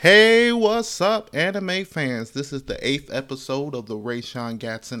Hey, what's up, anime fans? This is the 8th episode of the Rayshawn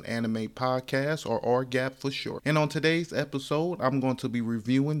Gatson Anime Podcast, or RGAP for short. And on today's episode, I'm going to be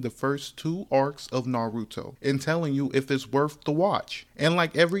reviewing the first 2 arcs of Naruto and telling you if it's worth the watch. And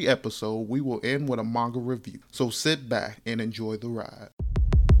like every episode, we will end with a manga review. So sit back and enjoy the ride.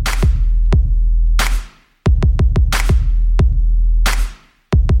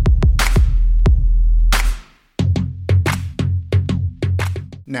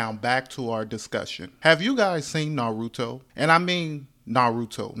 Now back to our discussion. Have you guys seen Naruto? And I mean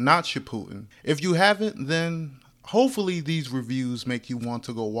Naruto, not Shippuden. If you haven't, then hopefully these reviews make you want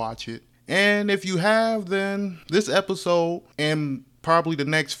to go watch it. And if you have, then this episode and probably the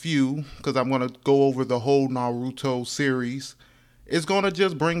next few, because I'm going to go over the whole Naruto series, is going to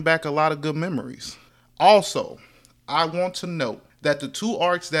just bring back a lot of good memories. Also, I want to note that the 2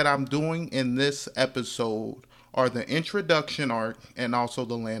 arcs that I'm doing in this episode are the introduction arc and also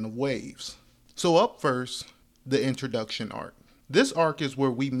the Land of Waves. So up first, the introduction arc. This arc is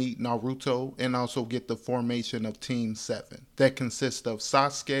where we meet Naruto and also get the formation of Team 7 that consists of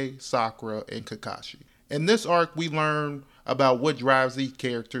Sasuke, Sakura, and Kakashi. In this arc, we learn about what drives these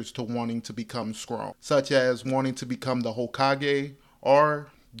characters to wanting to become strong, such as wanting to become the Hokage or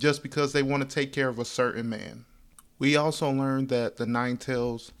just because they want to take care of a certain man. We also learn that the Nine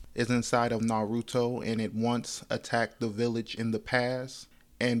Tails is inside of Naruto and it once attacked the village in the past,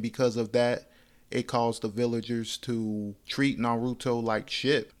 and because of that it caused the villagers to treat Naruto like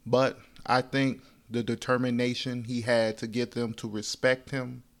shit. But I think the determination he had to get them to respect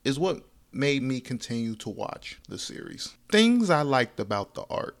him is what made me continue to watch the series. Things I liked about the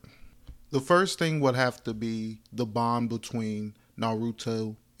arc. The first thing would have to be the bond between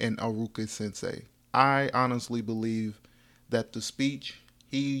Naruto and Iruka Sensei. I honestly believe that the speech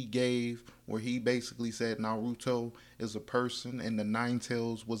he gave, where he basically said Naruto is a person and the Nine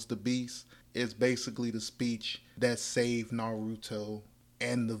Tails was the beast, is basically the speech that saved Naruto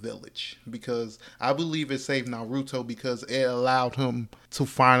and the village. Because I believe it saved Naruto because it allowed him to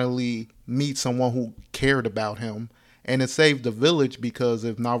finally meet someone who cared about him. And it saved the village because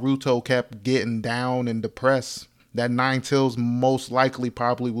if Naruto kept getting down and depressed, that Nine Tails most likely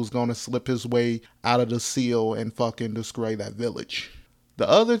probably was going to slip his way out of the seal and fucking destroy that village. The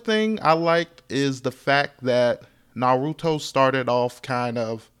other thing I liked is the fact that Naruto started off kind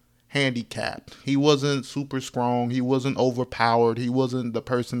of handicapped. He wasn't super strong. He wasn't overpowered. He wasn't the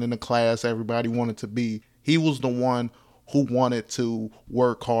person in the class everybody wanted to be. He was the one who wanted to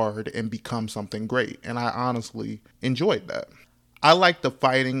work hard and become something great. And I honestly enjoyed that. I like the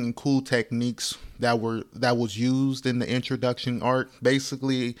fighting and cool techniques that was used in the introduction arc.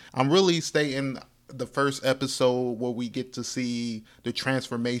 Basically, I'm really stating the first episode where we get to see the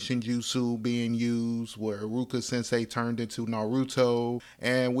transformation jutsu being used, where Iruka Sensei turned into Naruto,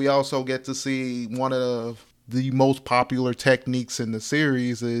 and we also get to see one of the most popular techniques in the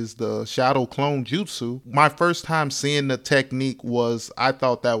series is the shadow clone jutsu. My first time seeing the technique I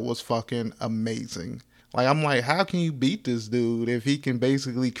thought that was fucking amazing. Like, I'm like, how can you beat this dude if he can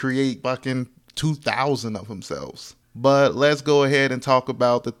basically create fucking 2,000 of himself? But let's go ahead and talk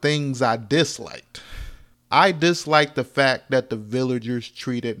about the things I disliked. I disliked the fact that the villagers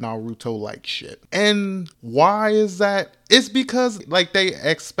treated Naruto like shit. And why is that? It's because, like, they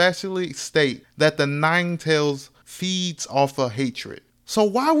especially state that the Nine Tails feeds off of hatred. So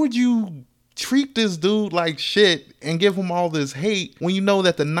why would you treat this dude like shit and give him all this hate when you know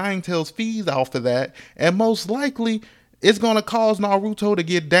that the Nine Tails feeds off of that, and most likely it's going to cause Naruto to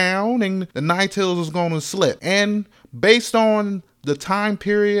get down and the Nine Tails is going to slip. And based on the time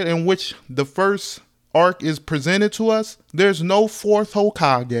period in which the first arc is presented to us, there's no 4th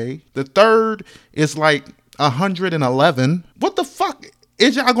Hokage. The 3rd is like 111. What the fuck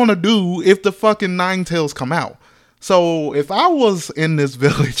is y'all going to do if the fucking Nine Tails come out? So if I was in this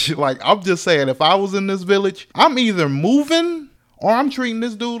village, like, I'm just saying, if I was in this village, I'm either moving or I'm treating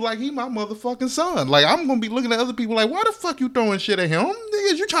this dude like he my motherfucking son. Like, I'm going to be looking at other people like, why the fuck you throwing shit at him?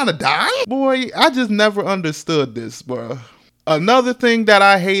 Is you trying to die? Boy, I just never understood this, bro. Another thing that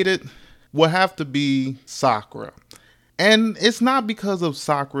I hated would have to be Sakura. And it's not because of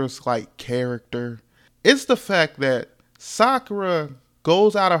Sakura's, like, character. It's the fact that Sakura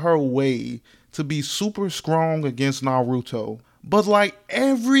goes out of her way to be super strong against Naruto. But, like,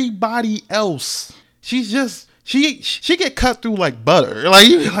 everybody else, she's just... She get cut through like butter.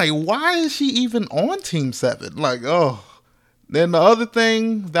 Like, why is she even on Team 7? Like, oh. Then the other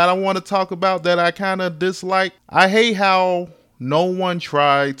thing that I want to talk about that I kind of dislike, I hate how no one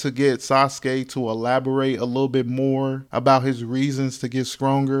tried to get Sasuke to elaborate a little bit more about his reasons to get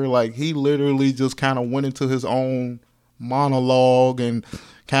stronger. Like, he literally just kind of went into his own monologue and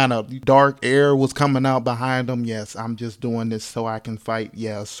kind of dark air was coming out behind him. Yes, I'm just doing this so I can fight,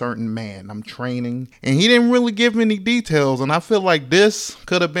 a certain man. I'm training. And he didn't really give any details. And I feel like this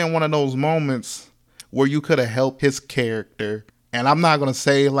could have been one of those moments where you could have helped his character. And I'm not going to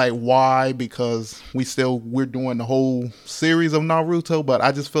say like why, because we're doing the whole series of Naruto, but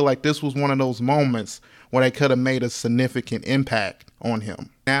I just feel like this was one of those moments where they could have made a significant impact on him.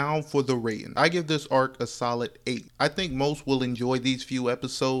 Now for the rating. I give this arc a solid 8. I think most will enjoy these few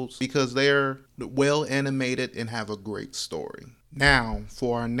episodes because they're well animated and have a great story. Now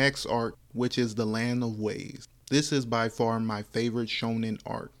for our next arc, which is the Land of Waves. This is by far my favorite shonen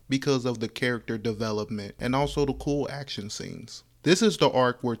arc because of the character development and also the cool action scenes. This is the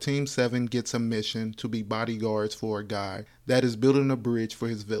arc where Team 7 gets a mission to be bodyguards for a guy that is building a bridge for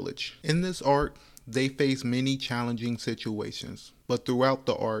his village. In this arc, they face many challenging situations, but throughout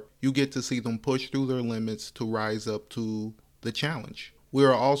the arc, you get to see them push through their limits to rise up to the challenge. We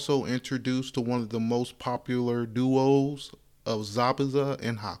are also introduced to one of the most popular duos of Zabuza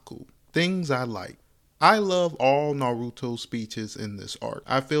and Haku. Things I like. I love all Naruto's speeches in this arc.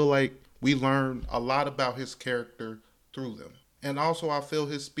 I feel like we learn a lot about his character through them. And also I feel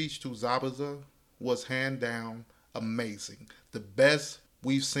his speech to Zabuza was hand down amazing. The best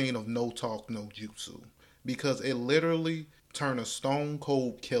we've seen of no talk, no jutsu. Because it literally turned a stone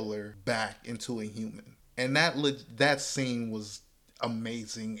cold killer back into a human. And that scene was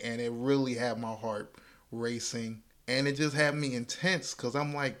amazing. And it really had my heart racing. And it just had me intense because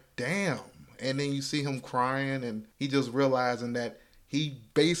I'm like, damn. And then you see him crying and he just realizing that he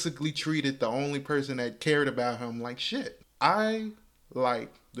basically treated the only person that cared about him like shit. I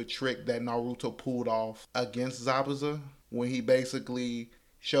like the trick that Naruto pulled off against Zabuza when he basically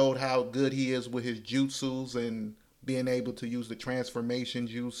showed how good he is with his jutsus and being able to use the transformation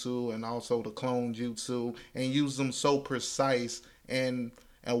jutsu and also the clone jutsu and use them so precise and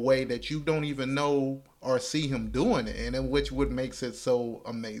a way that you don't even know or see him doing it, and in which what makes it so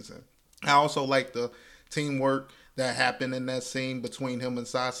amazing. I also like the teamwork that happened in that scene between him and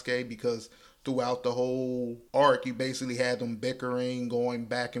Sasuke because throughout the whole arc, you basically had them bickering, going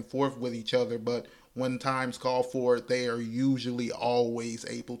back and forth with each other, but when times call for it, they are usually always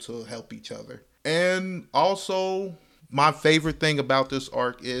able to help each other. And also, my favorite thing about this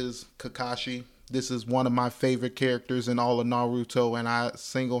arc is Kakashi. This is one of my favorite characters in all of Naruto, and I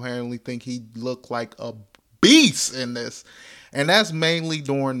single-handedly think he looked like a beast in this. And that's mainly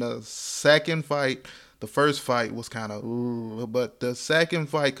during the second fight. The first fight was kind of, but the second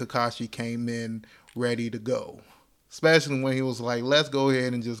fight, Kakashi came in ready to go. Especially when he was like, let's go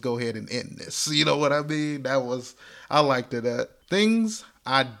ahead and just go ahead and end this. You know what I mean? I liked it. Things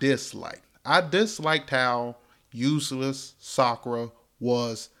I disliked. I disliked how useless Sakura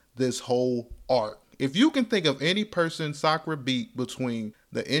was this whole arc. If you can think of any person Sakura beat between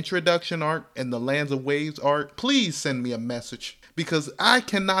the introduction arc and the Lands of Waves arc, please send me a message. Because I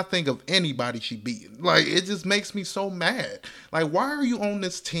cannot think of anybody she beat. Like, it just makes me so mad. Like, why are you on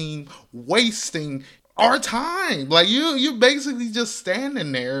this team wasting our time? Like, you basically just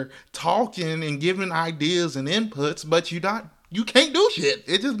standing there talking and giving ideas and inputs, but you can't do shit.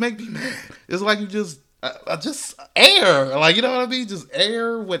 It just makes me mad. It's like you just air. Like, you know what I mean? Just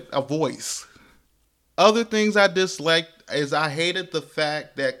air with a voice. Other things I disliked is I hated the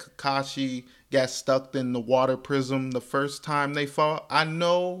fact that Kakashi got stuck in the water prism the first time they fought. I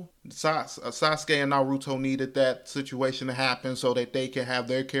know Sasuke and Naruto needed that situation to happen so that they can have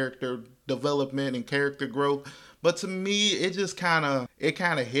their character development and character growth. But to me, it just kind of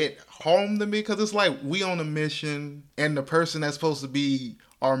hit home to me because it's like we on a mission and the person that's supposed to be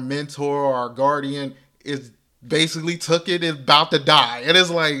our mentor or our guardian is basically is about to die. And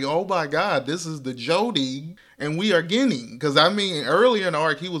it's like, oh my God, this is the Jonin and we are Genin. Because I mean, earlier in the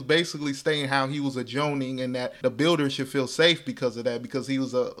arc, he was basically saying how he was a Jonin and that the builder should feel safe because of that. Because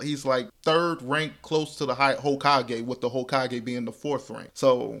he's like third rank close to the Hokage, with the Hokage being the fourth rank.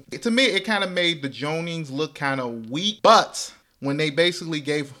 So to me, it kind of made the Jonins look kind of weak. But when they basically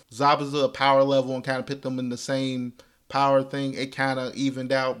gave Zabuza a power level and kind of put them in the same power thing, it kind of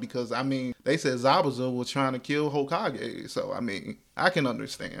evened out because, I mean, they said Zabuza was trying to kill Hokage. So, I mean, I can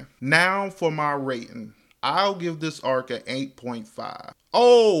understand. Now for my rating. I'll give this arc an 8.5.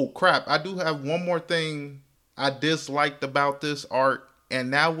 Oh, crap. I do have one more thing I disliked about this arc,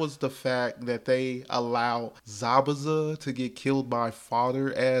 and that was the fact that they allowed Zabuza to get killed by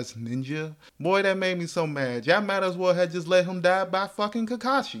father as ninja. Boy, that made me so mad. Y'all might as well have just let him die by fucking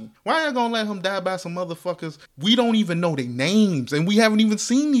Kakashi. Why y'all gonna let him die by some motherfuckers we don't even know their names, and we haven't even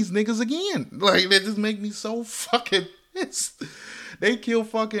seen these niggas again? Like, that just make me so fucking pissed. They killed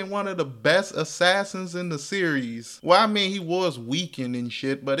fucking one of the best assassins in the series. Well, I mean, he was weakened and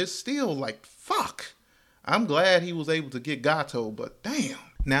shit, but it's still like, fuck. I'm glad he was able to get Gato, but damn.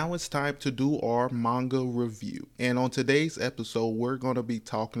 Now it's time to do our manga review. And on today's episode, we're going to be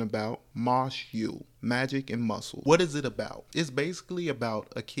talking about Mosh U, Magic and Muscle. What is it about? It's basically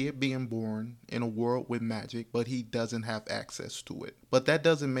about a kid being born in a world with magic, but he doesn't have access to it. But that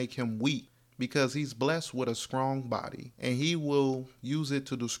doesn't make him weak, because he's blessed with a strong body, and he will use it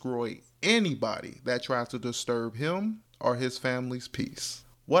to destroy anybody that tries to disturb him or his family's peace.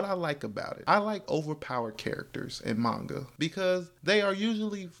 What I like about it, I like overpowered characters in manga because they are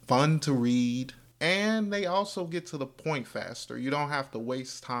usually fun to read and they also get to the point faster. You don't have to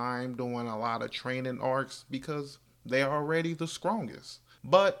waste time doing a lot of training arcs because they are already the strongest.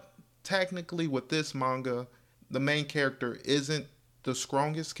 But technically with this manga, the main character isn't the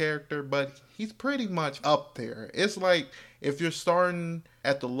strongest character, but he's pretty much up there. It's like if you're starting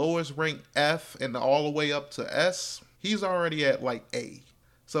at the lowest rank F and all the way up to S, he's already at like A.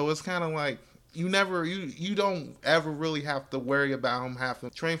 So it's kind of like you don't ever really have to worry about him having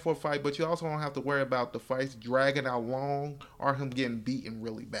to train for a fight, but you also don't have to worry about the fights dragging out long or him getting beaten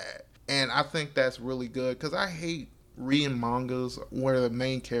really bad. And I think that's really good because I hate reading mangas where the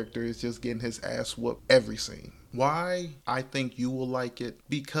main character is just getting his ass whooped every scene. Why I think you will like it?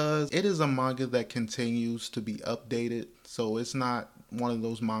 Because it is a manga that continues to be updated. So it's not one of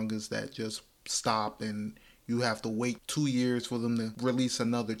those mangas that just stop and you have to wait 2 years for them to release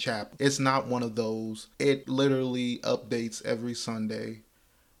another chapter. It's not one of those. It literally updates every Sunday.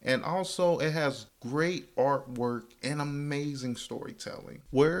 And also it has great artwork and amazing storytelling.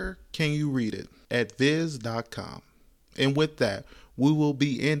 Where can you read it? At viz.com. And with that, we will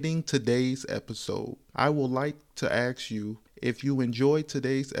be ending today's episode. I would like to ask you, if you enjoyed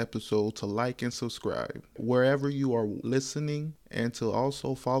today's episode, to like and subscribe wherever you are listening, and to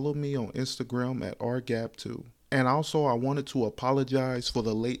also follow me on Instagram at rgap2. And also, I wanted to apologize for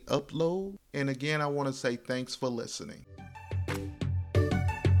the late upload. And again, I want to say thanks for listening.